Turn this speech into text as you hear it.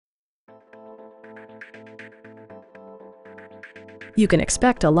You can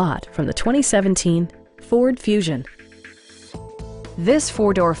expect a lot from the 2017 Ford Fusion. This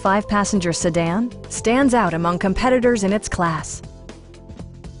four-door, five-passenger sedan stands out among competitors in its class.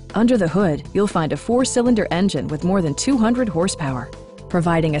 Under the hood, you'll find a four-cylinder engine with more than 200 horsepower,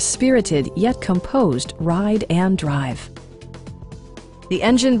 providing a spirited yet composed ride and drive. The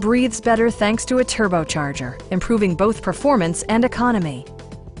engine breathes better thanks to a turbocharger, improving both performance and economy.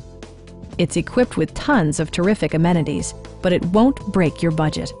 It's equipped with tons of terrific amenities, but it won't break your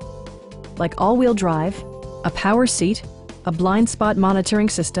budget. Like all-wheel drive, a power seat, a blind spot monitoring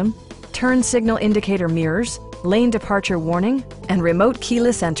system, turn signal indicator mirrors, lane departure warning, and remote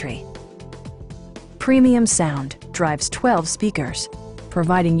keyless entry. Premium sound drives 12 speakers,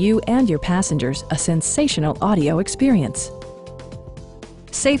 providing you and your passengers a sensational audio experience.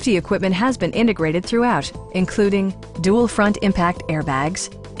 Safety equipment has been integrated throughout, including dual front impact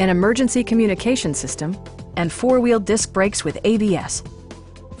airbags, an emergency communication system, and four-wheel disc brakes with ABS.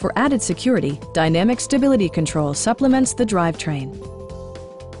 For added security, dynamic stability control supplements the drivetrain.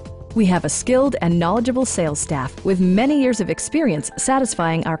 We have a skilled and knowledgeable sales staff with many years of experience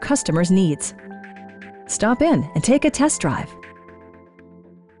satisfying our customers' needs. Stop in and take a test drive.